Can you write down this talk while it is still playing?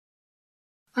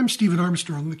I'm Stephen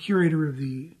Armstrong, the curator of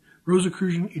the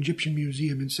Rosicrucian Egyptian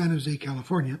Museum in San Jose,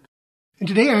 California. And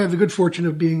today I have the good fortune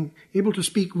of being able to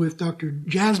speak with Dr.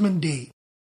 Jasmine Day,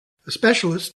 a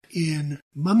specialist in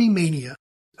mummy mania,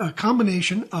 a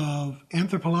combination of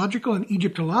anthropological and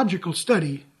Egyptological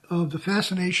study of the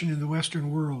fascination in the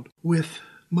Western world with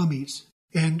mummies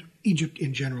and Egypt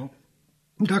in general.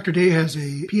 Dr. Day has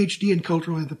a PhD in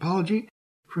cultural anthropology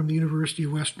from the University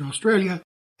of Western Australia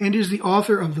and is the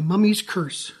author of The Mummy's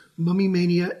Curse, Mummy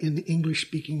Mania in the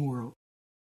English-Speaking World.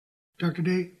 Dr.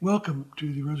 Day, welcome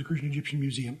to the Rosicrucian Egyptian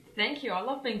Museum. Thank you. I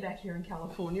love being back here in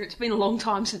California. It's been a long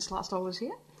time since last I was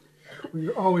here. Well,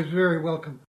 you're always very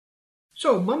welcome.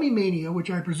 So, mummy mania, which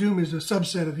I presume is a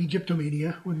subset of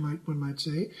Egyptomania, one might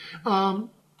say.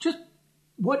 Just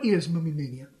what is mummy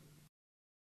mania?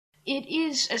 It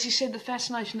is, as you said, the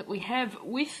fascination that we have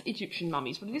with Egyptian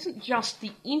mummies, but it isn't just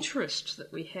the interest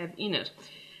that we have in it.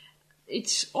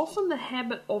 It's often the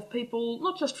habit of people,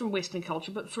 not just from Western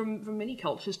culture, but from many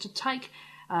cultures, to take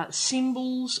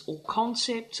symbols or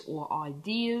concepts or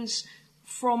ideas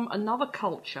from another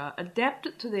culture, adapt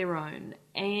it to their own,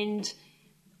 and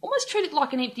almost treat it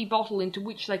like an empty bottle into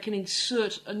which they can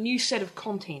insert a new set of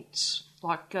contents,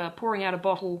 like pouring out a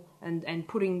bottle and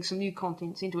putting some new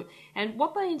contents into it. And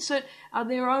what they insert are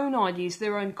their own ideas,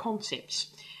 their own concepts.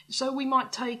 So we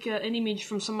might take an image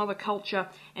from some other culture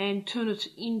and turn it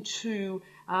into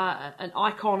an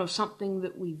icon of something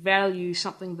that we value,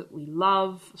 something that we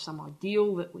love, some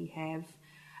ideal that we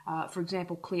have. For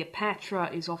example,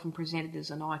 Cleopatra is often presented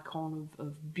as an icon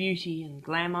of beauty and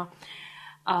glamour.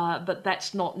 But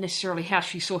that's not necessarily how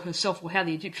she saw herself or how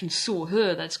the Egyptians saw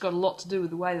her. That's got a lot to do with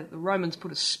the way that the Romans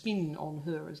put a spin on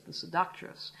her as the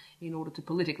seductress in order to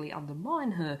politically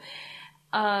undermine her.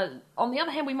 On the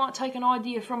other hand, we might take an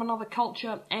idea from another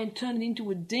culture and turn it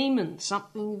into a demon,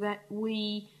 something that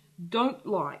we don't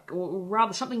like, or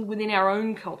rather something within our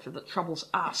own culture that troubles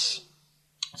us.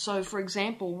 So, for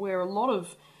example, where a lot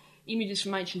of images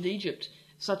from ancient Egypt,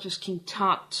 such as King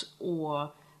Tut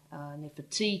or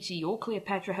Nefertiti or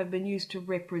Cleopatra, have been used to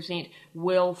represent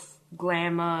wealth,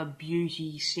 glamour,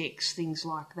 beauty, sex, things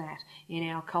like that in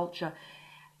our culture.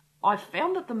 I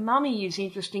found that the mummy is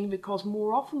interesting because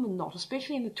more often than not,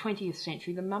 especially in the 20th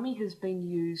century, the mummy has been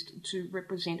used to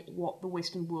represent what the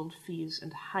Western world fears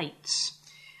and hates.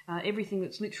 Everything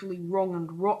that's literally wrong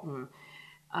and rotten.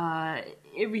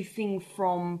 Everything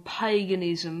from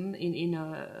paganism in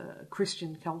a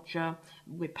Christian culture,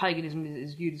 where paganism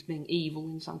is viewed as being evil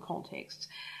in some contexts,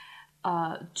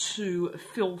 to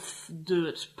filth,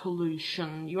 dirt,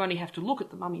 pollution. You only have to look at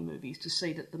the mummy movies to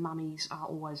see that the mummies are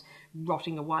always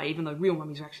rotting away, even though real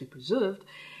mummies are actually preserved.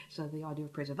 So the idea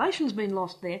of preservation has been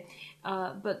lost there.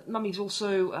 But mummies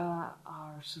also are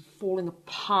sort of falling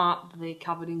apart. They're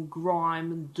covered in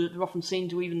grime and dirt. They're often seen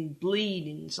to even bleed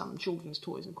in some children's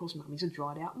toys. And of course, mummies are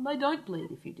dried out and they don't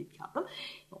bleed if you did cut them.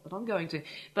 Not that I'm going to.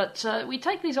 But we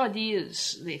take these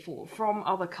ideas, therefore, from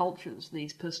other cultures,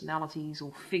 these personalities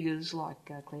or figures like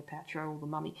Cleopatra or the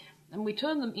mummy, and we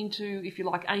turn them into, if you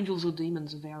like, angels or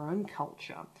demons of our own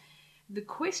culture. The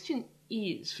question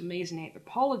is, for me as an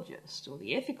anthropologist, or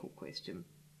the ethical question,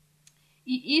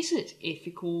 is it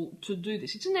ethical to do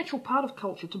this? It's a natural part of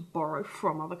culture to borrow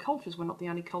from other cultures. We're not the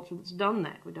only culture that's done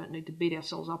that. We don't need to beat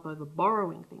ourselves up over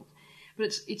borrowing things.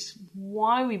 But it's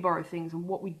why we borrow things and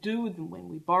what we do with them when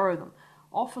we borrow them.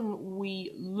 Often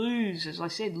we lose, as I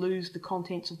said, the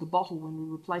contents of the bottle when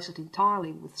we replace it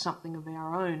entirely with something of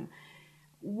our own.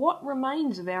 What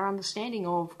remains of our understanding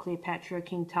of Cleopatra,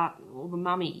 King Tut, or the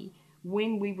mummy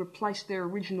when we replace their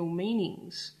original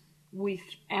meanings with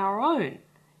our own?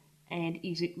 And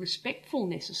is it respectful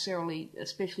necessarily,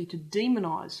 especially to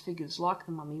demonise figures like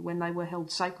the mummy when they were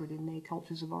held sacred in their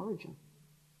cultures of origin?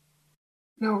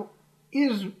 Now,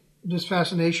 is this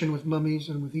fascination with mummies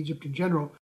and with Egypt in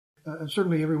general,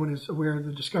 certainly everyone is aware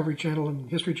the Discovery Channel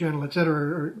and History Channel, etc.,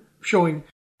 are showing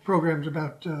programs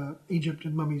about Egypt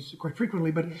and mummies quite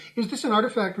frequently, but is this an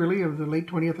artifact really of the late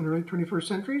 20th and early 21st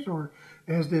centuries, or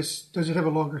does it have a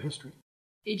longer history?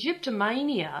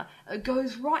 Egyptomania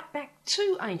goes right back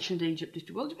to ancient Egypt.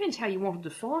 Well, it depends how you want to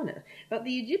define it. But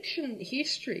the Egyptian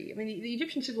history, the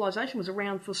Egyptian civilization was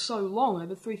around for so long,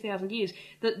 over 3,000 years,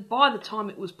 that by the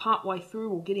time it was partway through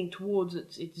or getting towards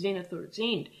its zenith or its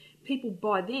end, people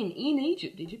by then in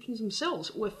Egypt, Egyptians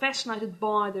themselves, were fascinated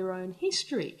by their own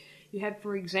history. You had,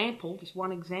 for example, just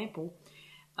one example,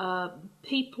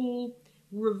 people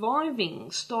reviving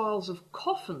styles of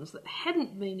coffins that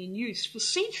hadn't been in use for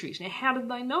centuries. Now, how did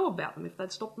they know about them if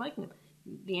they'd stopped making them?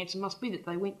 The answer must be that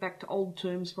they went back to old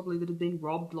terms, probably that had been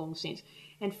robbed long since,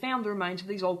 and found the remains of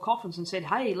these old coffins and said,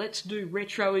 hey, let's do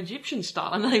retro Egyptian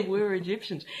style. And they were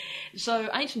Egyptians. So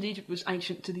ancient Egypt was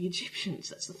ancient to the Egyptians.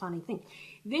 That's the funny thing.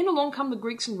 Then along come the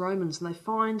Greeks and Romans, and they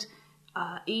find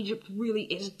Egypt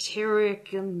really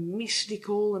esoteric and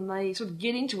mystical, and they sort of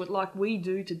get into it like we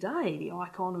do today, the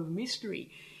icon of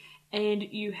mystery. And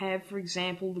you have, for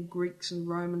example, the Greeks and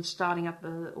Romans starting up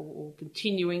or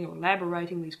continuing or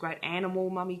elaborating these great animal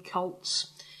mummy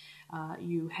cults.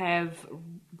 You have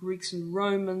Greeks and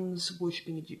Romans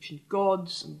worshipping Egyptian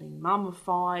gods and being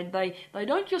mummified. They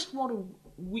don't just want to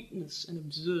witness and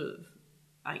observe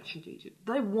ancient Egypt.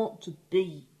 They want to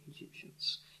be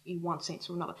Egyptians in one sense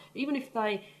or another. Even if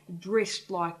they dressed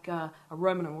like a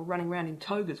Roman and were running around in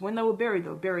togas, when they were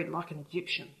buried like an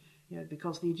Egyptian.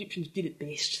 Because the Egyptians did it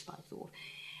best, they thought,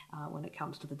 when it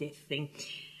comes to the death thing.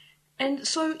 And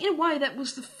so, in a way, that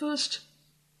was the first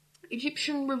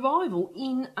Egyptian revival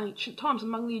in ancient times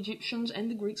among the Egyptians and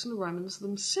the Greeks and the Romans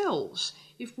themselves.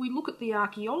 If we look at the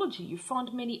archaeology, you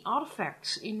find many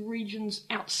artefacts in regions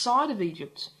outside of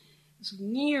Egypt,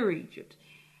 near Egypt,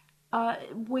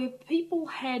 where people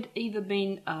had either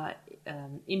been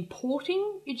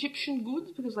importing Egyptian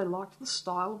goods because they liked the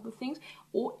style of the things,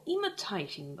 or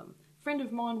imitating them. A friend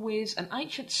of mine wears an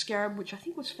ancient scarab, which I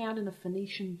think was found in a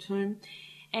Phoenician tomb,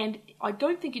 and I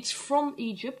don't think it's from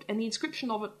Egypt, and the inscription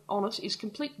of it on it is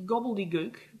complete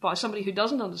gobbledygook by somebody who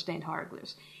doesn't understand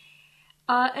hieroglyphs.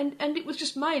 And it was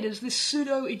just made as this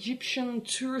pseudo-Egyptian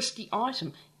touristy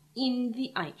item in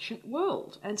the ancient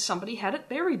world, and somebody had it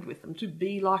buried with them to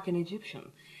be like an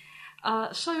Egyptian.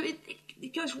 So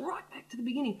it goes right back to the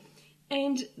beginning.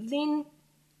 And then,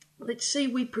 let's see,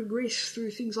 we progress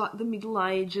through things like the Middle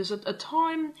Ages, a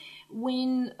time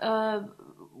when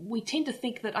we tend to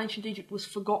think that ancient Egypt was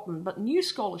forgotten, but new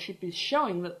scholarship is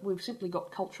showing that we've simply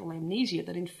got cultural amnesia,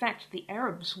 that in fact the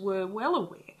Arabs were well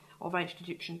aware of ancient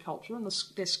Egyptian culture, and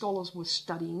their scholars were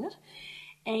studying it.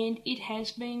 And it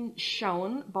has been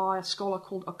shown by a scholar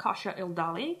called Akasha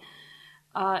Eldali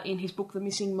in his book The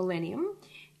Missing Millennium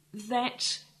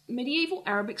that medieval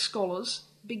Arabic scholars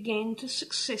began to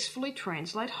successfully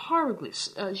translate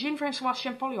hieroglyphs. Jean-François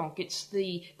Champollion gets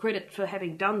the credit for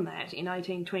having done that in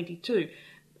 1822,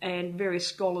 and various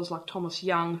scholars like Thomas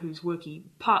Young, whose work he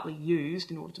partly used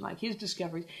in order to make his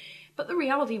discoveries. But the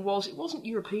reality was, it wasn't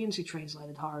Europeans who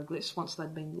translated hieroglyphs once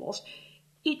they'd been lost.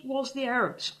 It was the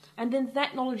Arabs. And then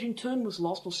that knowledge in turn was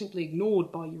lost or simply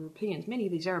ignored by Europeans. Many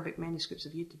of these Arabic manuscripts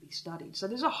have yet to be studied. So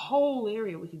there's a whole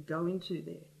area we could go into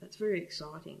there. That's very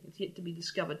exciting. It's yet to be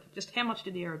discovered. Just how much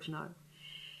did the Arabs know?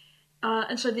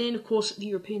 And so then, of course, the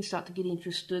Europeans start to get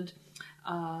interested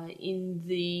in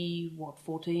the,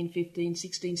 14, 15,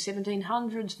 16,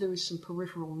 1700s. There is some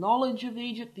peripheral knowledge of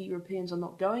Egypt. The Europeans are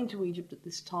not going to Egypt at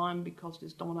this time because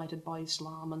it's dominated by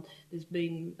Islam, and there's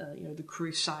been, the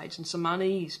Crusades and some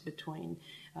unease between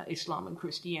Islam and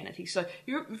Christianity. So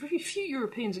very few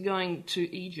Europeans are going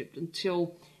to Egypt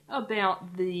until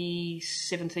about the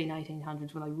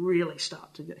 1800s when they really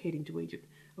start to head into Egypt.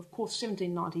 Of course,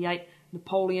 1798,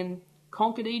 Napoleon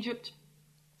conquered Egypt.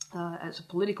 As a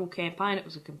political campaign, it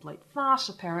was a complete farce,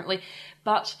 apparently,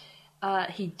 but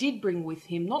he did bring with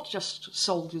him not just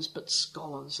soldiers, but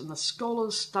scholars, and the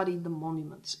scholars studied the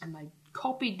monuments, and they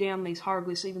copied down these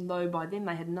hieroglyphs, even though by then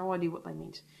they had no idea what they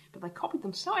meant, but they copied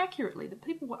them so accurately that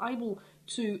people were able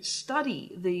to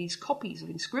study these copies of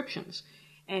inscriptions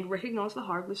and recognise the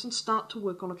hieroglyphs and start to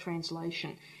work on a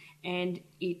translation. And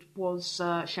it was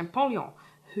Champollion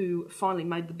who finally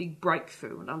made the big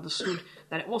breakthrough and understood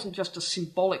that it wasn't just a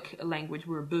symbolic language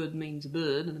where a bird means a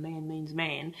bird and a man means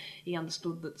man. He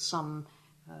understood that some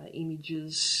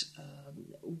images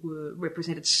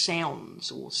represented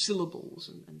sounds or syllables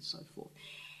and so forth.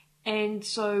 And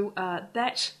so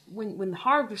that, when the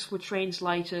hieroglyphs were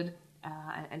translated,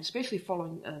 and especially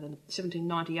following the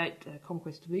 1798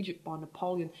 conquest of Egypt by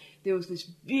Napoleon, there was this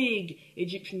big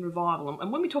Egyptian revival.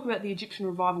 And when we talk about the Egyptian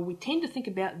revival, we tend to think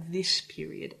about this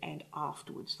period and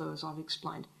afterwards, though, as I've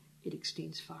explained, it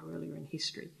extends far earlier in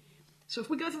history. So if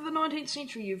we go through the 19th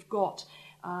century, you've got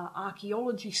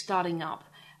archaeology starting up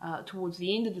towards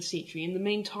the end of the century. In the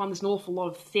meantime, there's an awful lot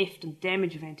of theft and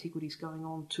damage of antiquities going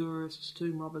on, tourists,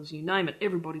 tomb robbers, you name it.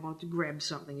 Everybody wanted to grab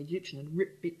something Egyptian and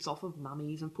rip bits off of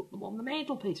mummies and put them on the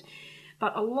mantelpiece.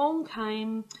 But along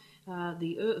came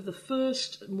the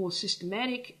first more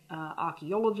systematic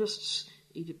archaeologists,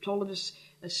 Egyptologists,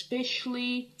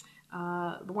 especially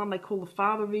the one they call the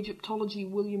father of Egyptology,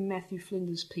 William Matthew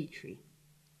Flinders Petrie,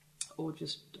 or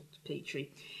just Dr.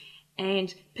 Petrie.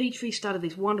 And Petrie started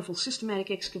these wonderful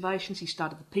systematic excavations. He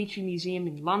started the Petrie Museum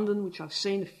in London, which I've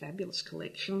seen, a fabulous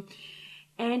collection.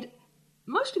 And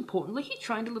most importantly, he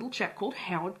trained a little chap called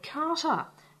Howard Carter.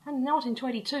 And in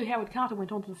 1922, Howard Carter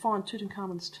went on to find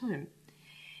Tutankhamun's tomb.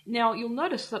 Now, you'll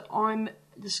notice that I'm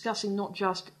discussing not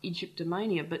just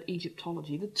Egyptomania, but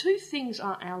Egyptology. The two things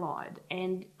are allied,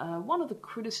 and one of the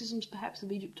criticisms, perhaps,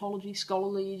 of Egyptology,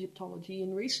 scholarly Egyptology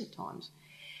in recent times,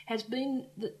 has been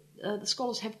that the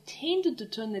scholars have tended to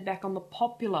turn their back on the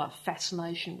popular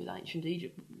fascination with ancient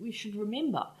Egypt. We should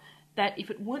remember that if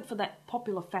it weren't for that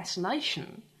popular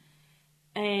fascination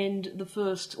and the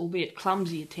first, albeit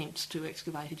clumsy, attempts to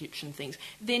excavate Egyptian things,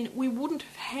 then we wouldn't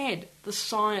have had the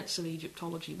science of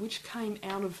Egyptology, which came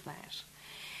out of that.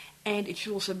 And it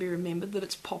should also be remembered that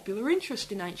it's popular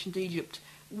interest in ancient Egypt,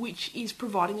 which is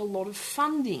providing a lot of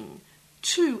funding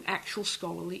to actual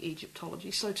scholarly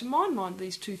Egyptology. So to my mind,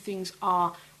 these two things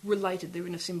are related. They're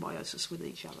in a symbiosis with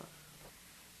each other.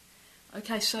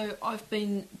 Okay, so I've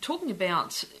been talking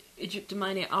about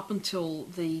Egyptomania up until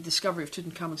the discovery of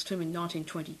Tutankhamun's tomb in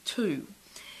 1922.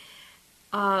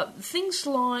 Things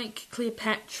like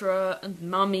Cleopatra and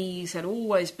mummies had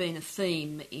always been a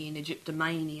theme in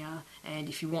Egyptomania, and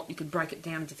if you want, you could break it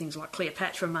down into things like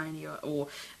Cleopatra mania or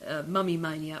mummy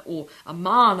mania or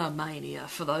Amana mania,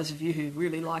 for those of you who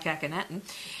really like Akhenaten.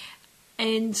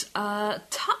 And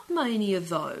Tut mania,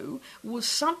 though, was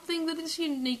something that is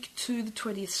unique to the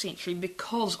 20th century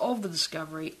because of the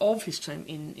discovery of his tomb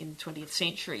in the 20th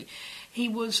century. He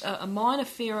was a minor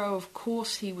pharaoh, of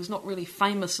course. He was not really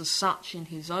famous as such in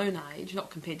his own age,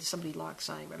 not compared to somebody like,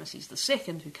 say, Ramesses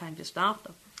II, who came just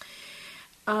after.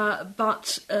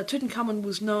 But Tutankhamun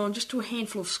was known just to a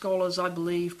handful of scholars, I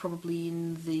believe, probably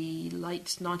in the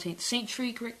late 19th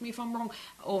century, correct me if I'm wrong,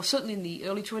 or certainly in the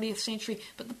early 20th century,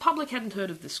 but the public hadn't heard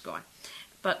of this guy.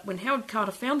 But when Howard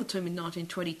Carter found the tomb in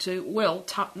 1922, well,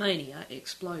 Tutmania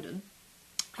exploded.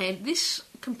 And this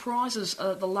comprises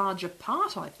the larger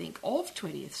part, I think, of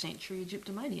 20th century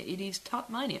Egyptomania. It is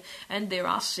Tutmania, and there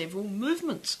are several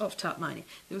movements of Tutmania.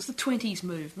 There was the 20s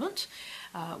movement,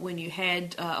 when you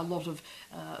had a lot of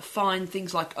fine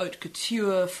things like haute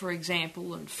couture, for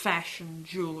example, and fashion,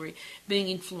 jewellery, being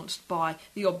influenced by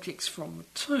the objects from the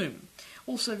tomb.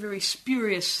 Also very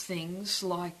spurious things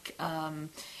like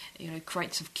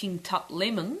crates of King Tut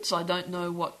lemons. I don't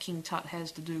know what King Tut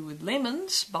has to do with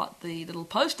lemons, but the little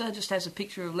poster just has a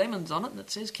picture of lemons on it and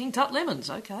it says King Tut lemons.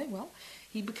 Okay, well,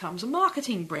 he becomes a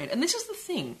marketing brand. And this is the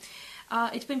thing.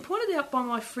 It's been pointed out by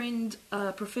my friend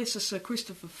Professor Sir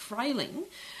Christopher Frayling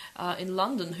in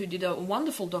London, who did a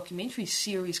wonderful documentary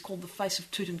series called The Face of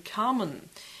Tutankhamun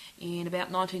in about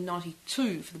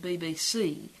 1992 for the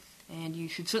BBC. And you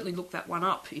should certainly look that one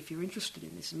up if you're interested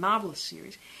in this marvellous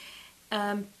series.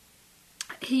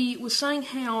 He was saying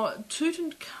how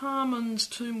Tutankhamun's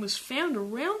tomb was found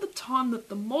around the time that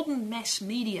the modern mass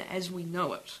media as we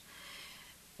know it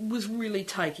was really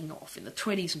taking off in the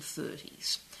 20s and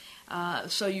 30s.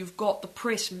 So you've got the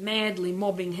press madly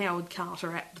mobbing Howard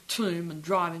Carter at the tomb and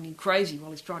driving him crazy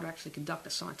while he's trying to actually conduct a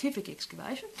scientific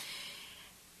excavation.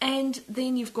 And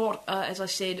then you've got, as I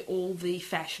said, all the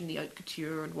fashion, the haute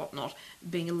couture and whatnot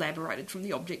being elaborated from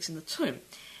the objects in the tomb.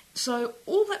 So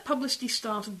all that publicity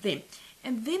started then.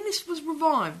 And then this was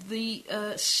revived. The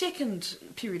second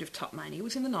period of Tutmania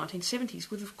was in the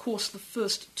 1970s with, of course, the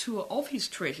first tour of his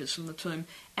treasures from the tomb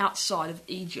outside of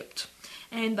Egypt.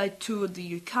 And they toured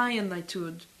the UK and they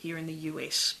toured here in the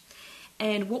US.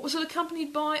 And what was it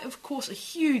accompanied by? Of course, a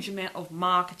huge amount of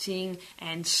marketing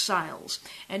and sales.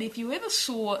 And if you ever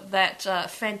saw that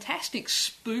fantastic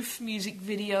spoof music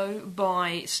video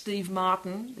by Steve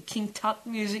Martin, the King Tut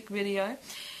music video,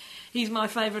 he's my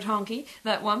favourite honky,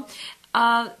 that one.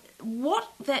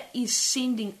 What that is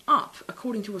sending up,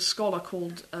 according to a scholar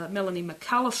called Melanie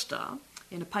McAllister,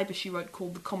 in a paper she wrote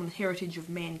called The Common Heritage of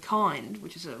Mankind,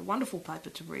 which is a wonderful paper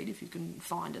to read if you can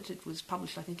find it. It was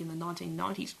published, I think, in the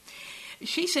 1990s.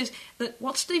 She says that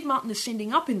what Steve Martin is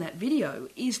sending up in that video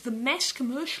is the mass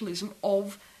commercialism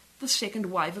of the second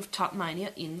wave of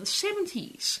Tutmania in the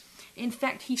 70s. In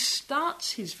fact, he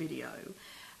starts his video,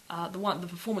 the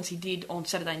performance he did on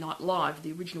Saturday Night Live,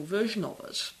 the original version of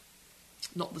it,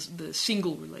 not the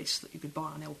single release that you could buy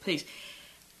on LPs.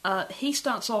 He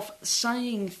starts off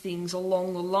saying things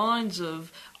along the lines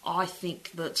of, I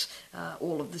think that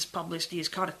all of this publicity is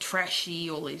kind of trashy,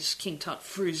 all these King Tut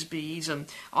frisbees, and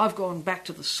I've gone back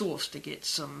to the source to get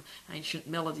some ancient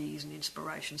melodies and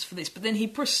inspirations for this. But then he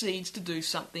proceeds to do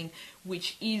something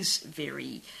which is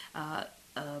very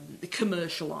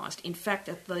commercialised. In fact,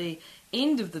 at the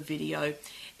end of the video,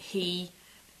 he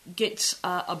gets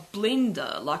a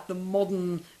blender, like the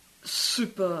modern,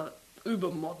 super,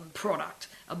 uber-modern product,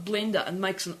 a blender, and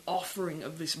makes an offering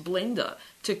of this blender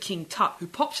to King Tut, who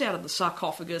pops out of the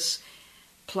sarcophagus,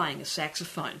 playing a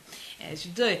saxophone, as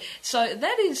you do. So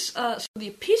that is sort of the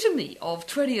epitome of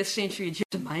 20th century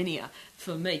Egyptomania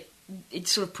for me. It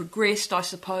sort of progressed, I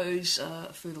suppose,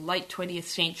 through the late 20th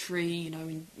century,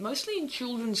 mostly in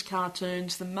children's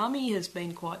cartoons. The Mummy has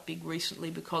been quite big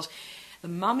recently because The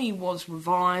Mummy was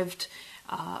revived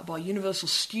by Universal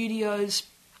Studios,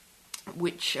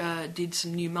 which did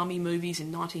some new Mummy movies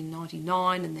in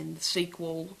 1999, and then the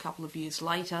sequel a couple of years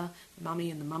later, The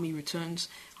Mummy and The Mummy Returns.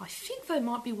 I think they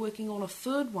might be working on a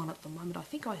third one at the moment. I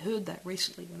think I heard that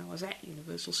recently when I was at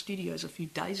Universal Studios a few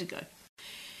days ago.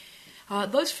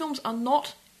 Those films are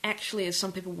not actually, as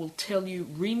some people will tell you,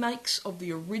 remakes of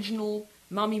the original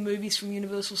Mummy movies from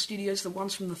Universal Studios, the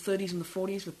ones from the 30s and the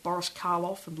 40s with Boris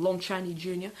Karloff and Lon Chaney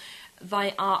Jr.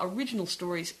 They are original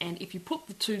stories, and if you put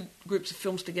the two groups of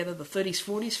films together, the 30s,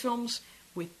 40s films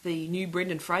with the new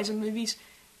Brendan Fraser movies,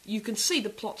 you can see the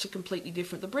plots are completely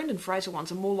different. The Brendan Fraser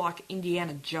ones are more like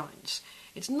Indiana Jones.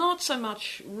 It's not so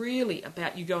much really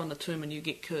about you go in the tomb and you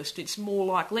get cursed. It's more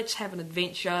like, let's have an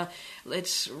adventure,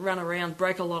 let's run around,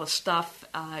 break a lot of stuff,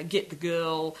 get the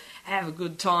girl, have a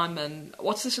good time, and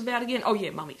what's this about again? Oh yeah,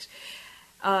 mummies.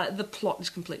 The plot is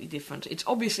completely different. It's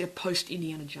obviously a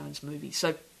post-Indiana Jones movie.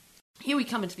 So here we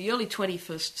come into the early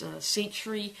 21st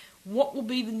century. What will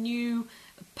be the new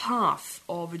path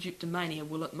of Egyptomania?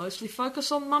 Will it mostly focus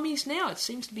on mummies now? It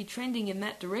seems to be trending in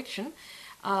that direction.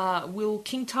 Will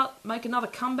King Tut make another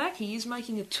comeback? He is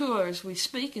making a tour as we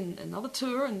speak, and another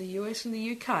tour in the US and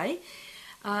the UK.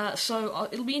 So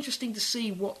it'll be interesting to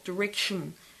see what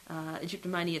direction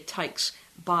Egyptomania takes.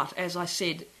 But as I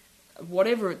said,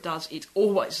 whatever it does, it's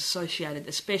always associated,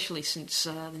 especially since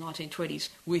the 1920s,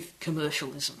 with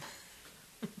commercialism.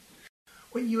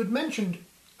 Well, you had mentioned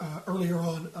earlier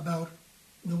on about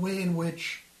the way in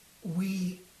which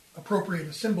we appropriate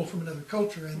a symbol from another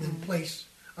culture and then place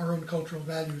our own cultural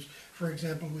values. For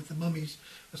example, with the mummies,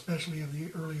 especially of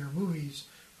the earlier movies,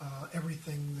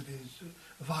 everything that is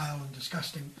vile and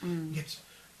disgusting gets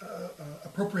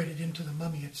appropriated into the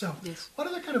mummy itself. Yes. What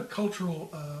other kind of cultural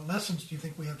lessons do you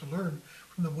think we have to learn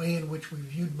from the way in which we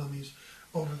viewed mummies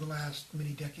over the last many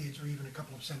decades or even a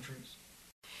couple of centuries?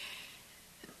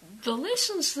 The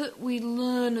lessons that we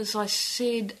learn, as I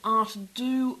said, are to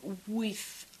do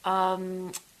with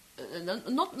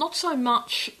not so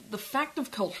much the fact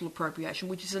of cultural appropriation,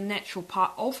 which is a natural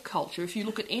part of culture. If you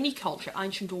look at any culture,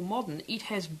 ancient or modern, it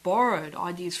has borrowed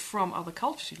ideas from other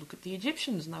cultures. You look at the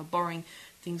Egyptians, and they were borrowing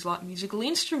things like musical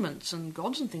instruments and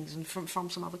gods and things and from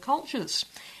some other cultures,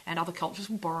 and other cultures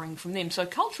were borrowing from them. So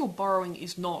cultural borrowing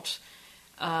is not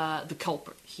the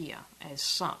culprit here as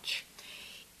such.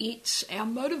 It's our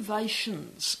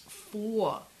motivations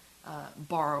for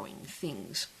borrowing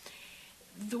things.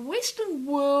 The Western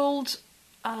world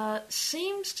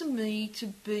seems to me to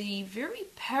be very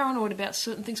paranoid about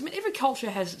certain things. I mean, every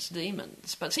culture has its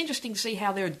demons, but it's interesting to see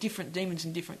how there are different demons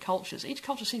in different cultures. Each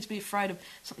culture seems to be afraid of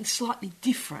something slightly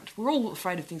different. We're all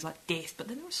afraid of things like death, but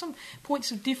then there are some points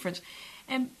of difference.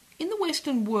 And in the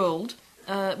Western world,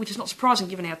 which is not surprising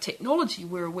given our technology,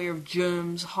 we're aware of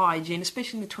germs, hygiene,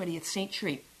 especially in the 20th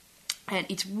century. And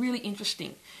it's really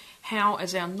interesting how,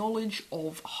 as our knowledge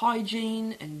of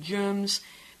hygiene and germs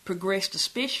progressed,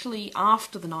 especially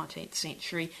after the 19th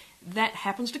century, that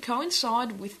happens to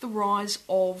coincide with the rise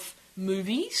of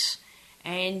movies.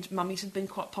 And mummies had been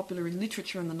quite popular in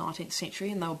literature in the 19th century,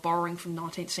 and they were borrowing from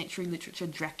 19th century literature,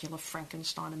 Dracula,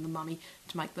 Frankenstein and the Mummy,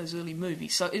 to make those early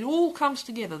movies. So it all comes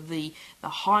together. The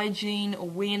hygiene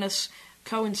awareness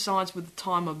coincides with the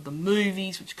time of the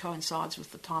movies, which coincides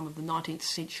with the time of the 19th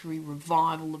century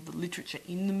revival of the literature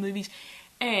in the movies.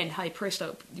 And, hey,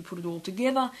 presto, you put it all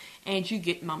together and you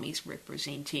get mummies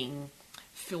representing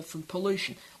filth and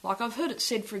pollution. Like I've heard it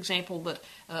said, for example, that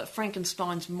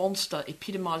Frankenstein's monster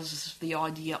epitomises the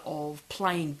idea of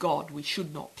playing God. We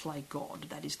should not play God.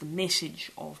 That is the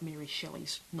message of Mary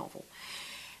Shelley's novel.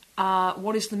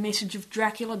 What is the message of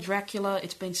Dracula? Dracula,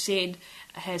 it's been said,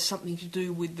 has something to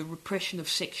do with the repression of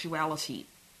sexuality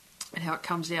and how it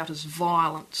comes out as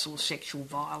violence or sexual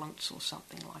violence or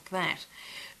something like that.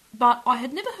 But I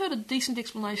had never heard a decent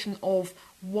explanation of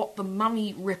what the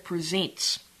mummy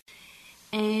represents.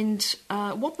 And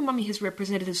what the mummy has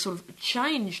represented has sort of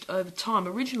changed over time.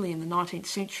 Originally in the 19th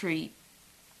century,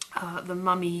 the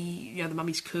mummy, the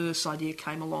mummy's curse idea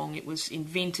came along. It was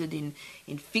invented in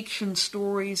fiction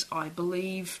stories, I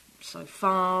believe, so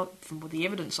far, from the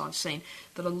evidence I've seen,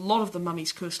 that a lot of the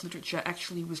mummy's curse literature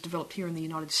actually was developed here in the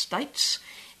United States.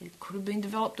 It could have been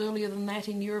developed earlier than that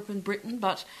in Europe and Britain,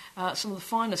 but some of the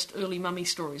finest early mummy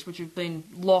stories, which have been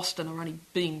lost and are only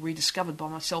being rediscovered by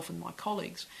myself and my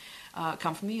colleagues,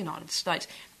 come from the United States.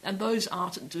 And those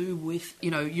are to do with,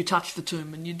 you touch the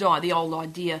tomb and you die. The old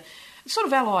idea, sort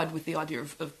of allied with the idea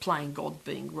of playing God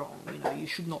being wrong. You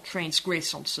should not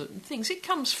transgress on certain things. It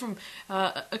comes from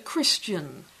a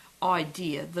Christian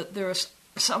idea that there are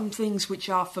some things which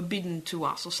are forbidden to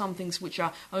us, or some things which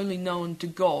are only known to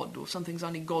God, or some things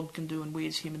only God can do, and we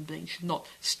as human beings should not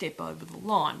step over the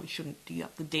line. We shouldn't dig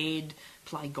up the dead,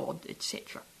 play God,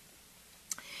 etc.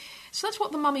 So that's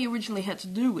what the mummy originally had to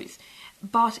do with.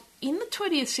 But in the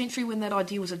 20th century, when that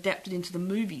idea was adapted into the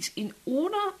movies, in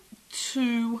order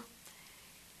to,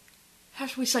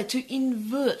 to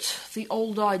invert the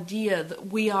old idea that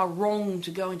we are wrong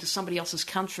to go into somebody else's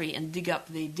country and dig up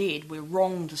their dead, we're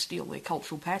wrong to steal their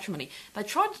cultural patrimony, they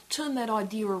tried to turn that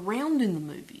idea around in the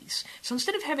movies. So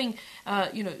instead of having,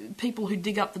 people who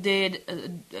dig up the dead,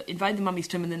 invade the mummy's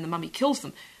tomb and then the mummy kills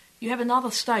them, you have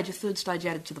another stage, a third stage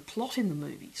added to the plot in the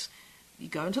movies. You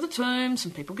go into the tomb,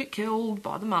 some people get killed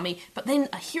by the mummy, but then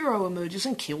a hero emerges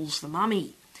and kills the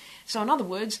mummy. So in other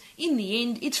words, in the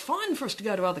end, it's fine for us to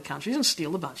go to other countries and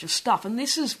steal a bunch of stuff. And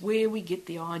this is where we get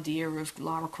the idea of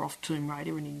Lara Croft, Tomb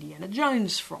Raider and Indiana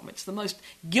Jones from. It's the most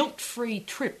guilt-free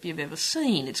trip you've ever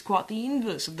seen. It's quite the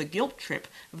inverse of the guilt trip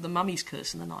of the mummy's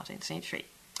curse in the 19th century.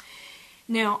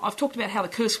 Now, I've talked about how the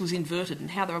curse was inverted and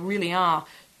how there really are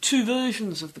two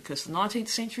versions of the curse, the 19th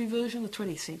century version, the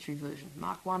 20th century version,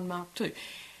 Mark I, Mark II.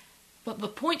 But the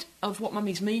point of what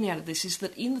mummies mean out of this is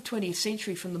that in the 20th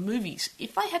century from the movies,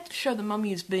 if they had to show the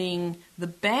mummy as being the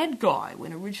bad guy,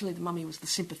 when originally the mummy was the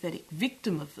sympathetic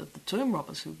victim of the tomb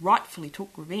robbers who rightfully took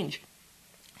revenge,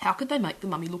 how could they make the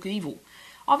mummy look evil?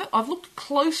 I've looked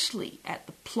closely at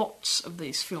the plots of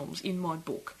these films in my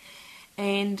book,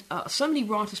 and so many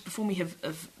writers before me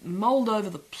have mulled over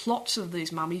the plots of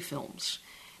these mummy films.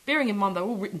 Bearing in mind they're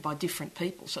all written by different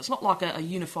people, so it's not like a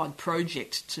unified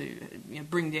project to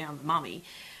bring down the mummy.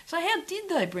 So how did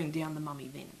they bring down the mummy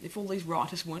then, if all these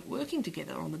writers weren't working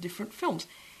together on the different films?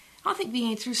 I think the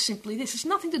answer is simply this. It's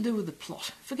nothing to do with the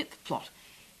plot. Forget the plot.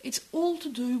 It's all to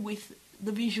do with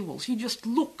the visuals. You just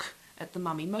look at the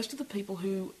mummy. Most of the people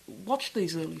who watched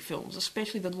these early films,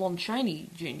 especially the Lon Chaney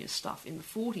Jr. stuff in the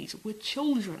 40s, were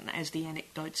children, as the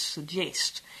anecdotes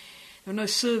suggest. There are no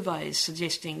surveys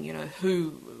suggesting,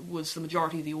 who was the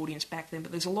majority of the audience back then,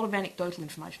 but there's a lot of anecdotal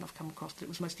information I've come across that it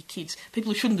was mostly kids.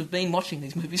 People who shouldn't have been watching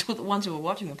these movies were the ones who were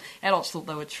watching them. Adults thought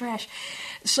they were trash.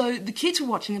 So the kids were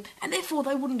watching them, and therefore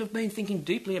they wouldn't have been thinking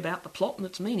deeply about the plot and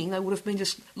its meaning. They would have been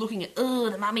just looking at,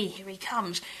 the mummy, here he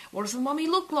comes. What does the mummy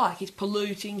look like? He's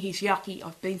polluting, he's yucky,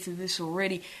 I've been through this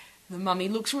already. The mummy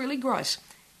looks really gross.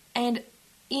 And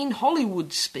in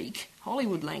Hollywood speak,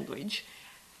 Hollywood language,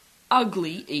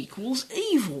 ugly equals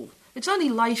evil. It's only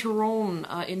later on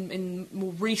in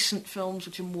more recent films,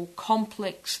 which are more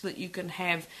complex, that you can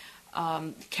have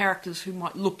characters who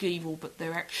might look evil, but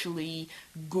they're actually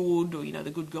good, or,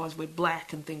 the good guys wear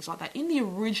black and things like that. In the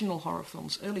original horror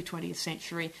films, early 20th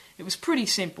century, it was pretty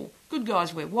simple. Good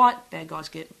guys wear white, bad guys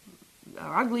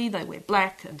are ugly, they wear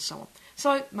black, and so on.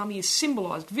 So Mummy is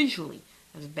symbolised visually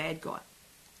as a bad guy.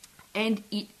 And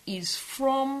it is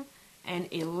from an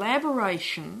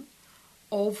elaboration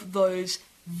of those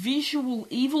visual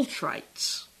evil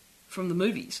traits from the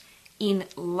movies in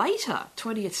later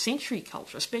 20th century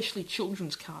culture, especially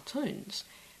children's cartoons,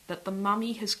 that the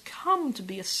mummy has come to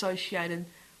be associated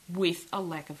with a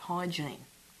lack of hygiene,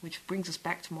 which brings us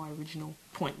back to my original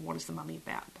point. What is the mummy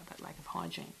about that lack of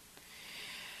hygiene?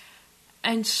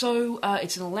 And so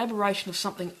it's an elaboration of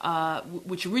something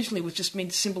which originally was just meant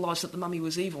to symbolise that the mummy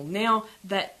was evil. Now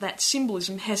that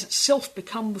symbolism has itself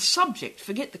become the subject.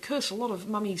 Forget the curse. A lot of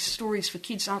mummy stories for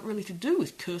kids aren't really to do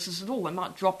with curses at all. They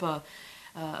might drop a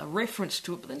reference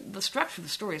to it, but then the structure of the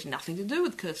story has nothing to do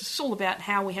with curses. It's all about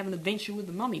how we have an adventure with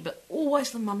the mummy, but always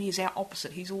the mummy is our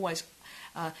opposite. He's always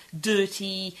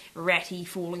dirty, ratty,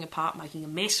 falling apart, making a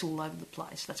mess all over the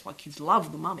place. That's why kids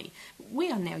love the mummy.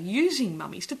 We are now using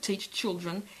mummies to teach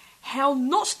children how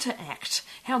not to act,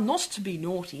 how not to be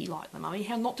naughty like the mummy,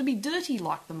 how not to be dirty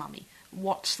like the mummy.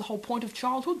 What's the whole point of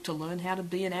childhood? To learn how to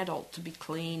be an adult, to be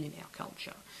clean in our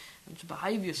culture, and to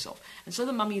behave yourself. And so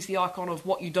the mummy is the icon of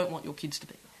what you don't want your kids to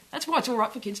be. That's why it's all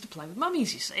right for kids to play with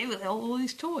mummies, you see, with all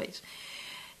these toys.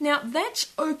 Now,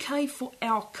 that's okay for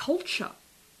our culture.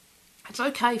 It's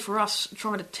okay for us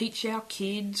trying to teach our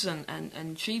kids and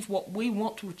achieve what we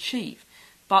want to achieve.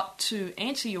 But to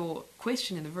answer your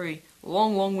question in a very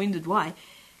long-winded way,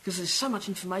 because there's so much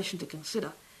information to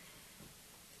consider,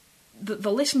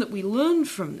 the lesson that we learn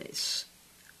from this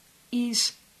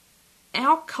is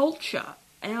our culture,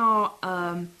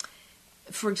 for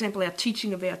example, our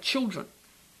teaching of our children,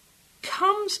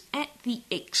 comes at the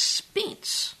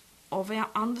expense of our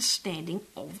understanding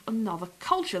of another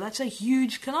culture. That's a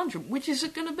huge conundrum. Which is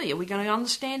it going to be? Are we going to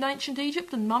understand ancient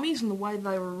Egypt and mummies and the way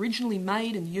they were originally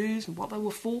made and used and what they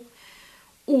were for?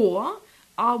 Or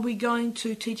are we going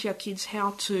to teach our kids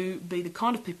how to be the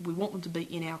kind of people we want them to be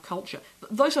in our culture?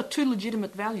 Those are two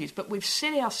legitimate values, but we've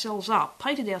set ourselves up,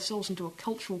 painted ourselves into a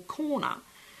cultural corner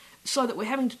so that we're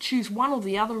having to choose one or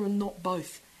the other and not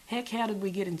both. Heck, how did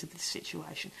we get into this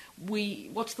situation?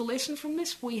 What's the lesson from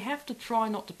this? We have to try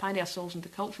not to paint ourselves into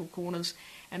cultural corners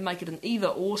and make it an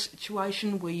either-or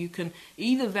situation where you can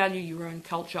either value your own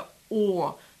culture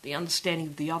or the understanding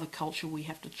of the other culture. We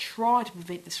have to try to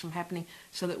prevent this from happening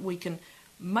so that we can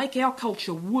make our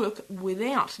culture work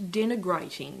without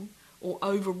denigrating or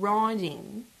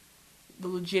overriding the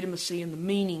legitimacy and the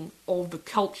meaning of the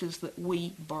cultures that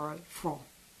we borrow from.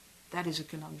 That is a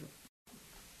conundrum.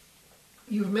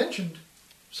 You've mentioned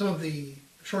some of the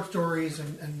short stories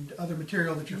and other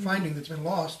material that you're finding that's been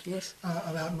lost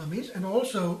about mummies, and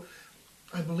also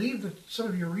I believe that some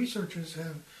of your researchers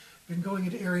have been going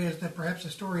into areas that perhaps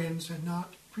historians had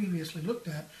not previously looked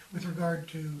at with regard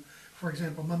to, for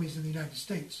example, mummies in the United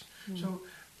States. So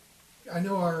I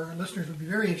know our listeners would be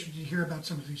very interested to hear about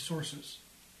some of these sources.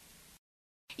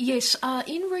 Yes,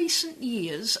 in recent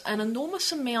years, an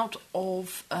enormous amount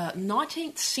of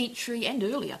 19th century and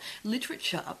earlier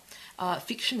literature,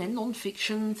 fiction and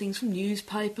non-fiction, things from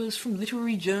newspapers, from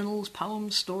literary journals,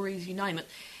 poems, stories, you name it,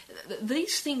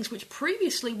 these things which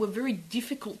previously were very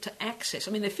difficult to access.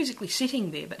 I mean, they're physically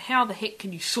sitting there, but how the heck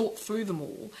can you sort through them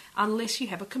all unless you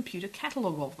have a computer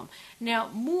catalogue of them? Now,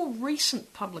 more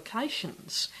recent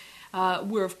publications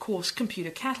were, of course,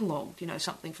 computer catalogued. You know,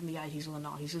 something from the 80s or the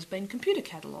 90s has been computer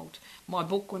catalogued. My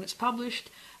book, when it's published,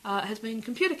 has been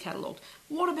computer catalogued.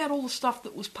 What about all the stuff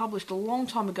that was published a long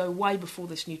time ago, way before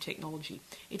this new technology?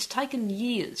 It's taken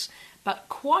years, but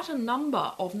quite a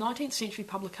number of 19th century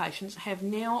publications have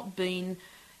now been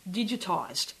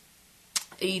digitised.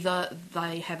 Either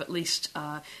they have at least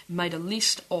made a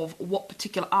list of what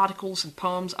particular articles and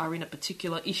poems are in a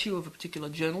particular issue of a particular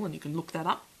journal, and you can look that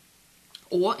up.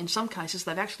 Or, in some cases,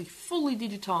 they've actually fully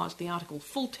digitised the article,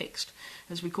 full text,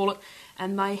 as we call it,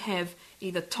 and they have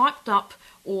either typed up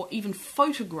or even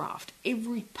photographed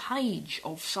every page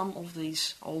of some of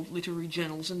these old literary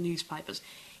journals and newspapers.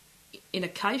 In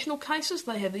occasional cases,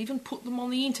 they have even put them on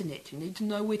the internet. You need to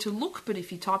know where to look, but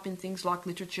if you type in things like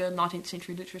literature, 19th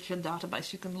century literature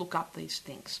database, you can look up these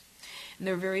things. And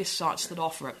there are various sites that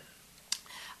offer it.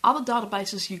 Other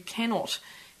databases you cannot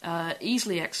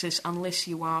easily access unless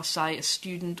you are, say, a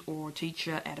student or a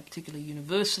teacher at a particular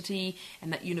university,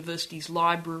 and that university's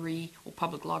library or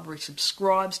public library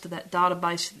subscribes to that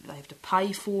database that they have to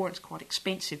pay for. It's quite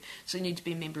expensive, so you need to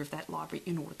be a member of that library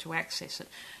in order to access it.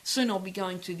 Soon I'll be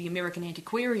going to the American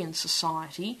Antiquarian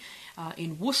Society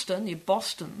in Worcester, near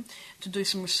Boston, to do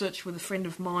some research with a friend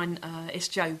of mine,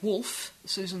 S.J. Wolfe,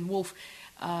 Susan Wolfe,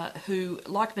 who,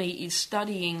 like me, is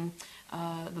studying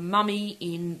the mummy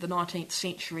in the 19th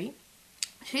century.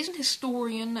 She's an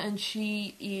historian and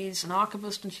she is an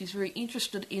archivist, and she's very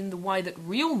interested in the way that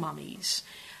real mummies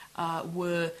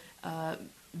were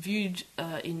viewed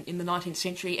in the 19th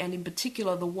century, and in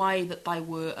particular the way that they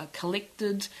were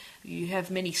collected. You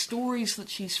have many stories that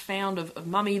she's found of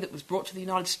mummy that was brought to the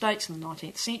United States in the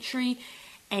 19th century,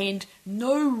 and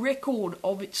no record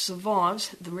of it survives.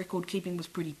 The record keeping was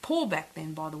pretty poor back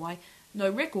then, by the way. No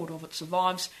record of it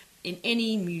survives in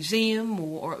any museum,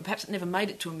 or perhaps it never made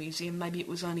it to a museum. Maybe it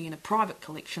was only in a private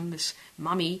collection, this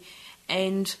mummy,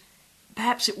 and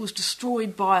perhaps it was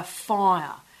destroyed by a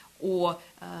fire, or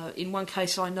in one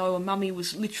case I know a mummy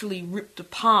was literally ripped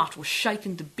apart or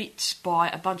shaken to bits by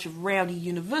a bunch of rowdy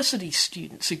university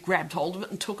students who grabbed hold of it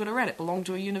and took it around. It belonged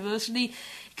to a university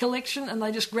collection, and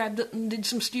they just grabbed it and did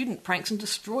some student pranks and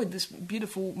destroyed this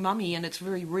beautiful mummy, and it's a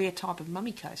very rare type of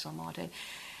mummy case, I might add.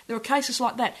 There are cases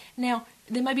like that. Now,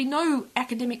 there may be no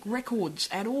academic records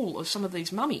at all of some of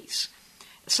these mummies.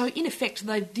 So, in effect,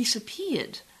 they've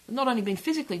disappeared. They've not only been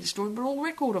physically destroyed, but all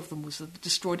record of them was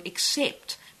destroyed,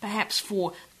 except perhaps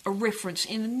for a reference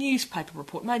in a newspaper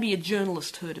report. Maybe a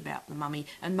journalist heard about the mummy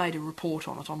and made a report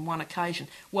on it on one occasion.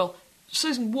 Well,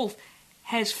 Susan Wolfe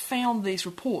has found these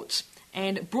reports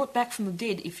and brought back from the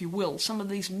dead, if you will, some of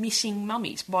these missing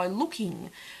mummies by looking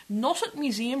not at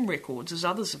museum records, as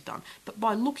others have done, but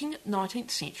by looking at 19th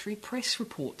century press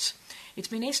reports. It's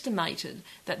been estimated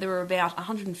that there are about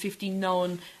 150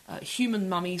 known human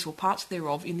mummies or parts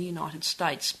thereof in the United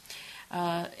States.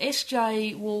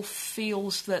 S.J. Wolfe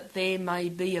feels that there may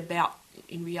be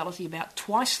in reality about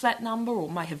twice that number,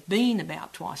 or may have been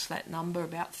about twice that number,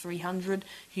 about 300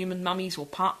 human mummies or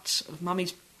parts of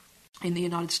mummies in the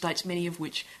United States, many of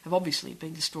which have obviously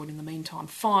been destroyed in the meantime.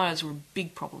 Fires were a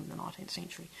big problem in the 19th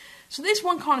century. So there's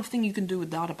one kind of thing you can do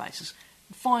with databases.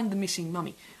 Find the missing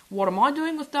mummy. What am I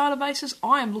doing with databases?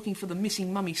 I am looking for the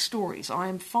missing mummy stories. I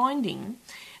am finding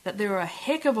that there are a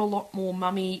heck of a lot more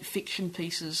mummy fiction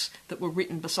pieces that were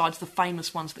written besides the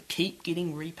famous ones that keep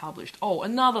getting republished. Oh,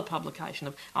 another publication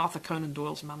of Arthur Conan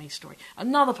Doyle's mummy story.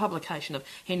 Another publication of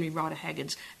Henry Rider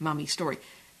Haggard's mummy story.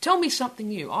 Tell me something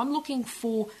new. I'm looking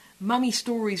for mummy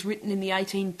stories written in the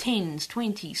 1810s,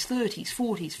 20s, 30s,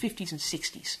 40s, 50s and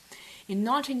 60s. In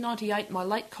 1998, my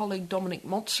late colleague Dominic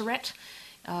Montserrat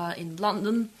in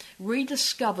London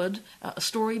rediscovered a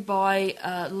story by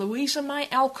Louisa May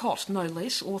Alcott, no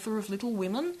less, author of Little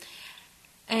Women.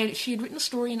 And she had written a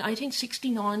story in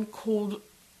 1869 called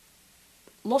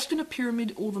Lost in a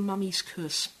Pyramid or the Mummy's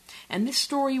Curse. And this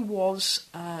story was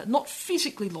not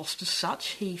physically lost as such.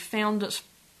 He found it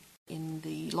in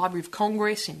the Library of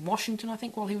Congress in Washington, I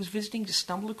think, while he was visiting, just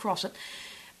stumbled across it.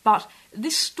 But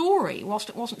this story, whilst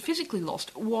it wasn't physically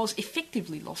lost, was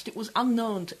effectively lost. It was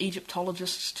unknown to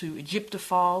Egyptologists, to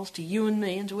Egyptophiles, to you and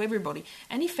me, and to everybody.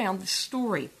 And he found this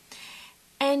story.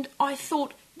 And I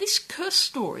thought, this curse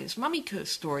story, this mummy curse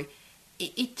story,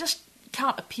 it just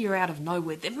can't appear out of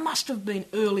nowhere. There must have been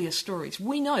earlier stories.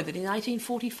 We know that in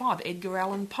 1845, Edgar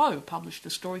Allan Poe published a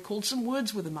story called Some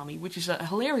Words with a Mummy, which is a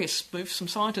hilarious spoof. Some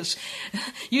scientists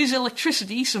use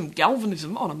electricity, some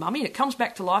galvanism on a mummy, and it comes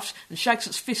back to life and shakes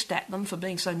its fist at them for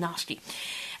being so nasty.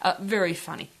 Very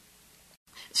funny.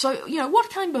 So, what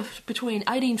came between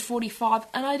 1845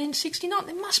 and 1869?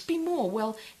 There must be more.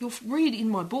 Well, you'll read in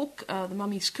my book, The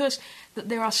Mummy's Curse, that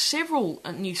there are several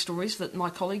new stories that my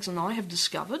colleagues and I have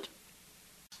discovered,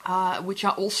 which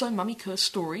are also mummy curse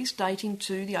stories dating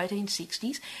to the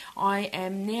 1860s. I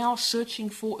am now searching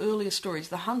for earlier stories.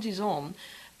 The hunt is on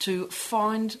to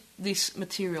find this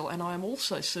material, and I am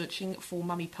also searching for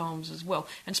mummy poems as well.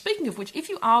 And speaking of which, if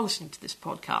you are listening to this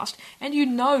podcast and you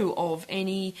know of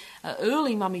any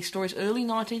early mummy stories, early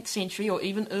 19th century or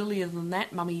even earlier than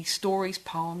that, mummy stories,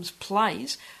 poems,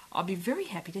 plays, I'd be very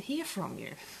happy to hear from you.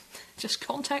 Just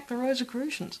contact the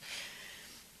Rosicrucians.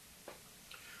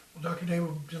 Well, Dr. Day,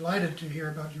 we're delighted to hear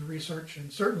about your research,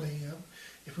 and certainly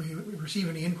if we receive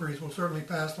any inquiries, we'll certainly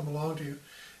pass them along to you.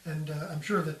 And I'm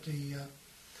sure that the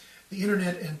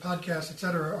internet and podcasts,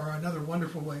 etc., are another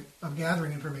wonderful way of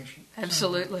gathering information.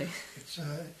 Absolutely. So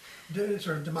it's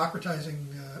sort of democratizing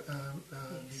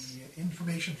the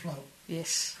information flow.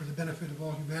 Yes. For the benefit of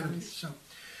all humanity. Yes. So,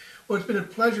 well, it's been a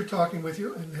pleasure talking with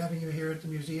you and having you here at the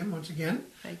museum once again.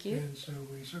 Thank you. And so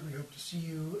we certainly hope to see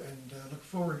you and look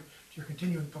forward to your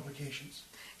continuing publications.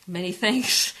 Many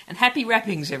thanks, and happy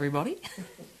wrappings, everybody.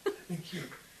 Thank you.